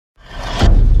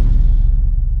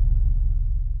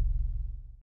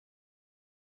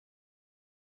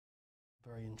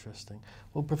interesting.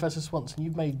 Well, Professor Swanson,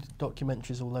 you've made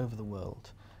documentaries all over the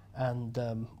world, and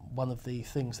one of the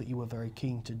things that you were very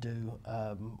keen to do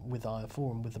with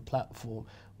IAFOR and with the platform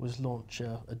was launch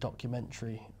a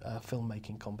documentary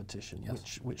filmmaking competition,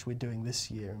 Yes. which we're doing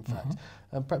this year, in fact.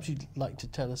 Perhaps you'd like to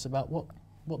tell us about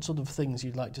what sort of things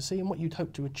you'd like to see and what you'd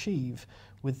hope to achieve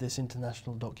with this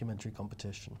international documentary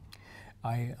competition.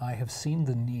 I have seen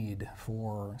the need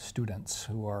for students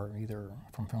who are either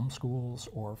from film schools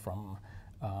or from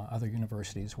other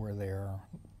universities where they're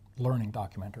learning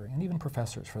documentary, and even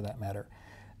professors for that matter,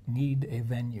 need a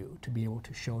venue to be able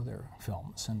to show their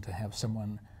films and to have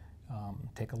someone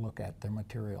take a look at their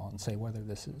material and say whether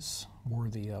this is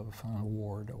worthy of an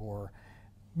award or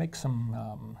make some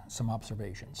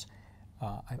observations.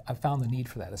 I've found the need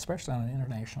for that, especially on an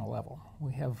international level.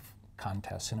 We have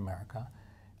contests in America,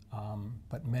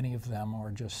 but many of them are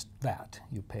just that.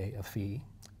 You pay a fee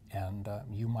and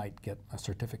you might get a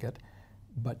certificate,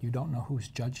 but you don't know who's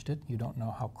judged it, you don't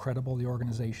know how credible the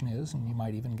organization is, and you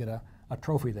might even get a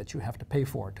trophy that you have to pay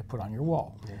for to put on your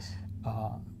wall. Yes.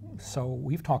 So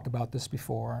we've talked about this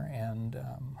before, and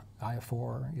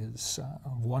IAFOR is a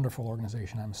wonderful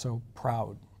organization. I'm so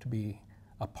proud to be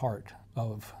a part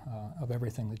of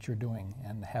everything that you're doing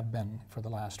and have been for the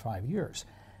last 5 years.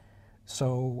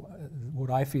 So what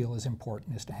I feel is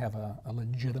important is to have a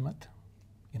legitimate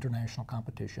international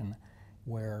competition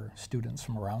where students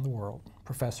from around the world,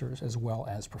 professors as well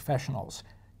as professionals,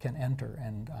 can enter.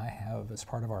 And I have, as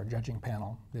part of our judging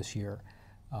panel this year,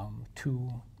 2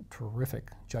 terrific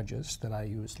judges that I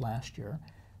used last year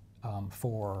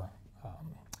for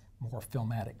more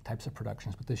filmatic types of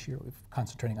productions, but this year we're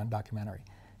concentrating on documentary.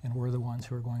 And we're the ones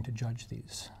who are going to judge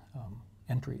these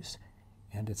entries.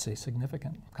 And it's a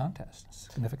significant contest, a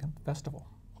significant festival.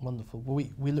 Wonderful. Well,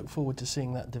 we look forward to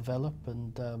seeing that develop,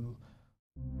 and